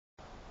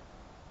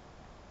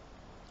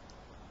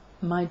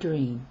My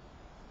dream.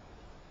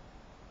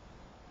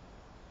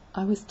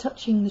 I was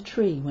touching the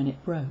tree when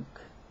it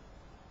broke.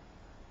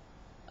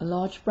 A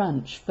large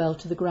branch fell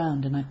to the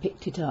ground and I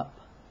picked it up.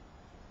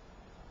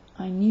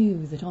 I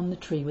knew that on the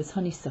tree was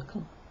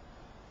honeysuckle,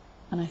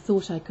 and I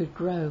thought I could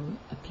grow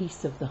a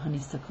piece of the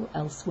honeysuckle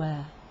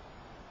elsewhere.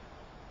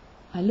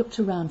 I looked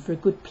around for a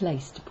good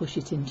place to push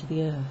it into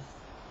the earth.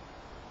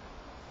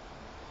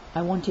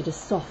 I wanted a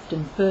soft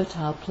and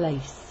fertile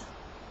place,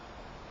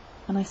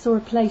 and I saw a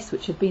place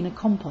which had been a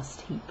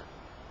compost heap,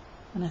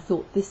 and I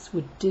thought this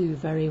would do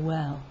very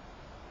well.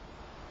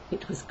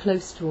 It was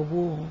close to a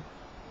wall.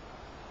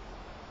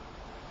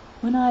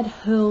 When I had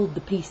hurled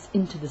the piece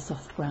into the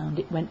soft ground,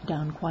 it went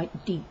down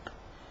quite deep,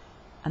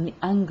 and the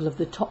angle of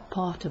the top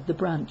part of the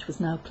branch was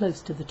now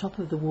close to the top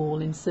of the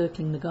wall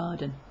encircling the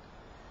garden.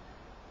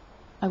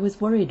 I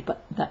was worried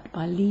that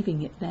by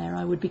leaving it there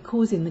I would be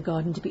causing the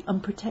garden to be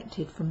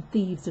unprotected from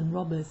thieves and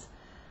robbers,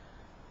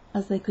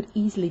 as they could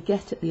easily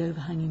get at the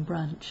overhanging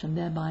branch and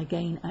thereby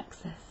gain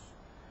access.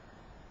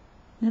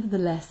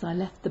 Nevertheless, I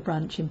left the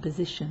branch in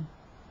position,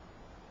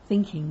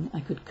 thinking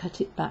I could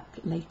cut it back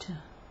later.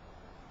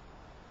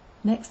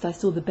 Next I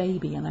saw the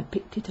baby and I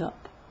picked it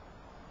up.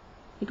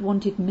 It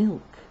wanted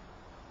milk,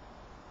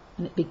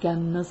 and it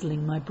began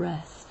nuzzling my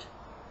breast.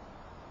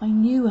 I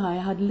knew I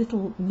had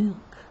little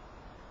milk,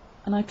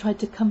 and I tried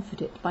to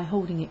comfort it by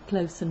holding it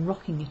close and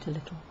rocking it a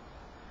little.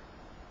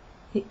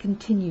 It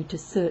continued to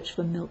search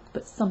for milk,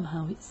 but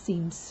somehow it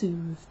seemed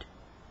soothed.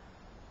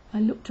 I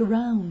looked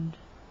around,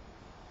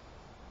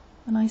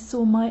 and I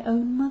saw my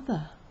own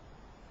mother,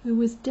 who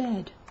was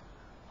dead,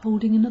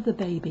 holding another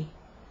baby,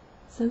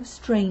 so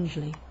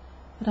strangely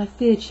that I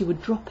feared she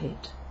would drop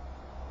it.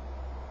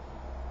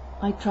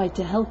 I tried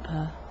to help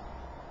her,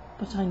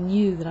 but I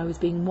knew that I was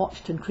being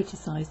watched and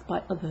criticised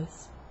by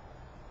others.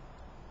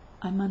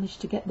 I managed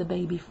to get the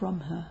baby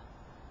from her,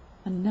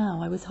 and now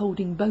I was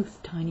holding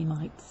both tiny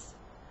mites.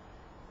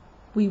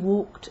 We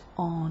walked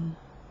on.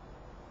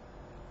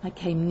 I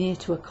came near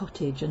to a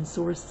cottage and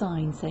saw a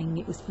sign saying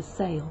it was for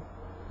sale.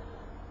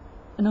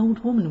 An old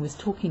woman was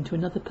talking to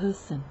another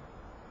person.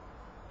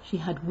 She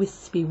had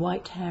wispy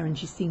white hair and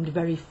she seemed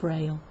very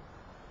frail.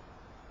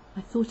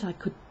 I thought I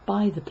could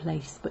buy the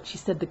place, but she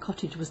said the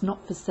cottage was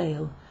not for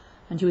sale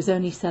and she was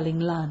only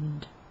selling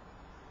land.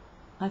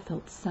 I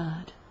felt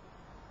sad.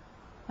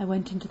 I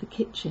went into the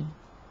kitchen,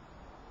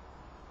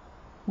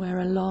 where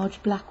a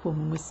large black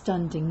woman was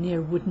standing near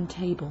a wooden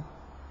table.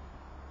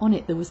 On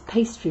it there was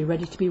pastry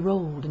ready to be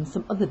rolled and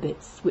some other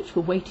bits which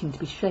were waiting to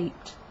be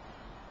shaped.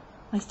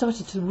 I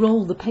started to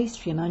roll the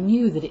pastry and I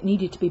knew that it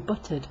needed to be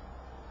buttered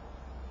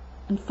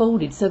and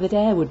folded so that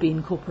air would be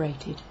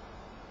incorporated.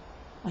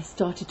 I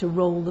started to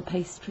roll the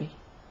pastry.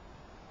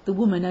 The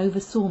woman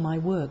oversaw my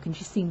work and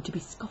she seemed to be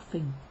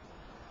scoffing.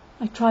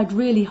 I tried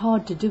really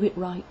hard to do it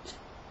right.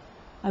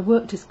 I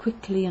worked as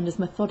quickly and as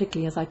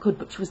methodically as I could,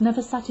 but she was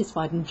never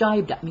satisfied and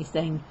jibed at me,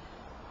 saying,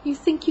 "You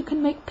think you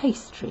can make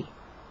pastry?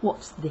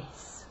 What's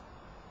this?"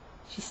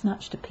 She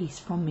snatched a piece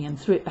from me and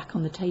threw it back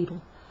on the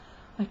table.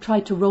 I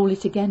tried to roll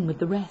it again with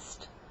the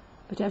rest,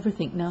 but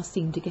everything now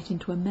seemed to get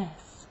into a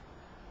mess.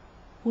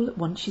 All at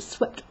once she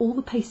swept all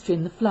the pastry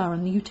and the flour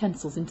and the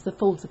utensils into the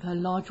folds of her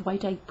large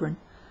white apron.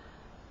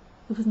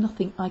 There was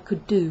nothing I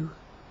could do.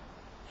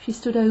 She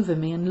stood over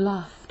me and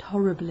laughed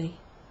horribly.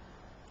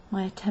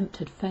 My attempt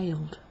had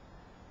failed.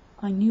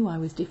 I knew I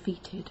was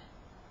defeated.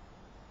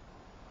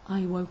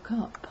 I woke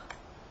up.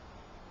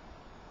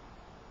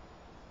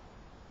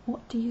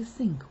 What do you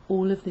think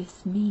all of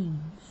this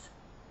means?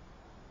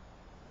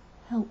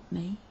 Help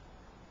me,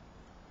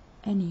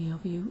 any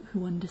of you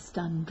who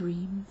understand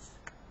dreams.